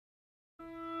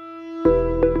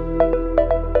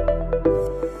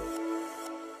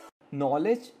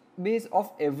knowledge base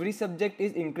of every subject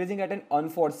is increasing at an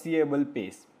unforeseeable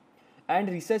pace, and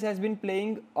research has been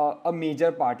playing a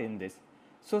major part in this.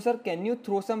 So, sir, can you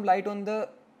throw some light on the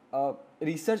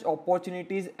research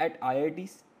opportunities at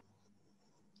IITs?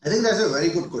 I think that's a very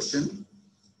good question.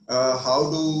 How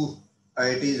do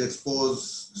IITs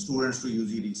expose students to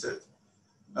UG research?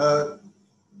 Uh,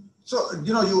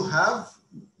 you have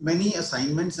many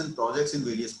assignments and projects in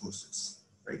various courses,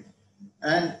 right?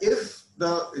 And if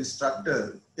the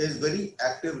instructor is very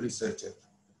active researcher,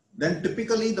 then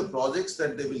typically the projects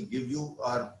that they will give you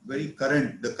are very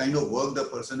current, the kind of work the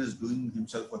person is doing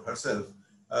himself or herself.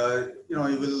 He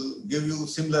will give you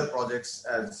similar projects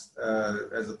as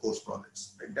the course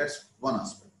projects, right? That's one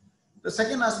aspect. The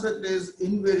second aspect is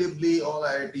invariably all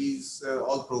IITs,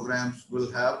 all programs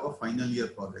will have a final year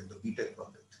project, the BTech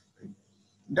project. Right?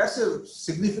 That's a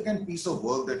significant piece of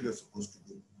work that you're supposed to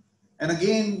do. And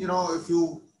again, if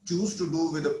you choose to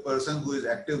do with a person who is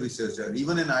active researcher,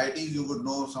 even in IITs, you would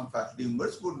know some faculty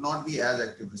members would not be as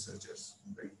active researchers,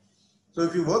 right? So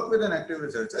if you work with an active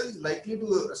researcher, he's likely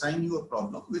to assign you a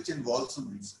problem which involves some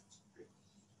research.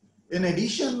 In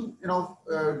addition,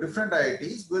 different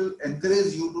IITs will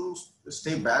encourage you to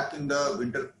stay back in the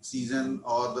winter season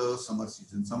or the summer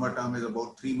season. Summer term is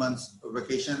about 3 months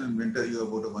vacation, and winter you have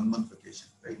about a 1 month vacation,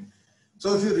 right?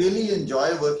 So if you really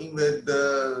enjoy working with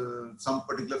some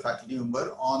particular faculty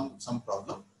member on some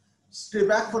problem, stay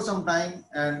back for some time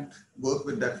and work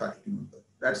with that faculty member.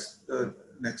 That's the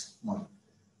next model.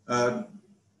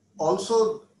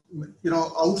 Also,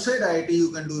 outside IIT,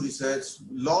 you can do research. A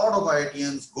lot of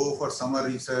IITians go for summer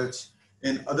research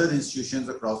in other institutions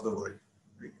across the world.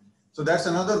 Right? So that's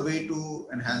another way to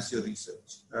enhance your research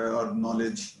or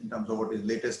knowledge in terms of what is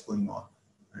latest going on.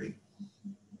 Right?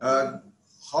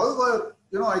 However,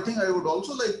 I think I would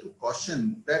also like to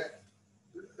caution that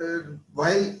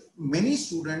while many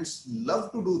students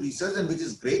love to do research, and which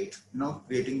is great,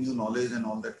 creating new knowledge and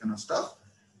all that kind of stuff,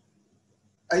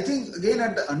 I think again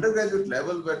at the undergraduate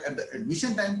level, but at the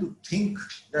admission time, to think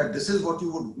that this is what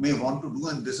you may want to do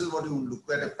and this is what you would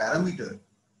look at a parameter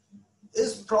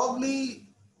is probably,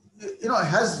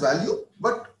 has value,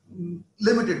 but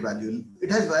limited value. It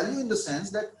has value in the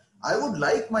sense that I would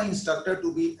like my instructor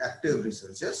to be active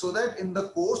researcher so that in the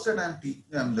course that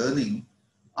I'm learning,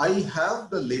 I have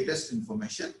the latest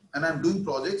information and I'm doing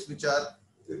projects which are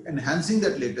enhancing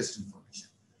that latest information.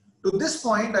 To this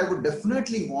point, I would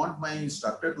definitely want my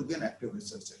instructor to be an active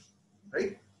researcher,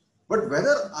 right? But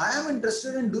whether I am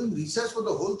interested in doing research for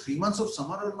the whole 3 months of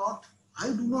summer or not, I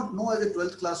do not know as a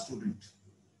 12th class student,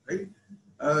 right?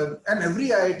 And every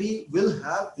IIT will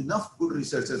have enough good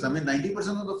researchers. I mean,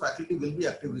 90% of the faculty will be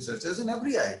active researchers in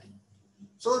every IIT.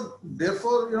 So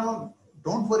therefore,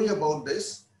 don't worry about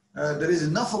this. There is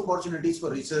enough opportunities for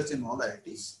research in all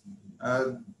IITs.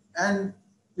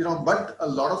 But a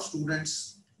lot of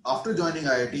students after joining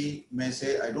IIT may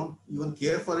say, I don't even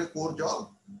care for a core job.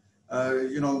 A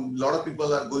lot of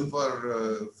people are going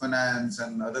for finance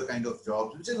and other kind of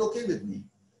jobs, which is okay with me,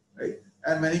 right?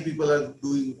 And many people are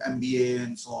doing MBA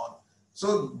and so on.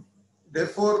 So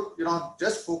therefore,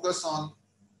 just focus on,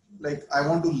 like, I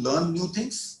want to learn new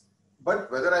things,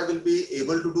 but whether I will be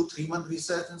able to do 3-month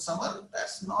research in summer,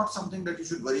 that's not something that you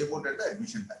should worry about at the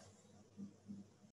admission time.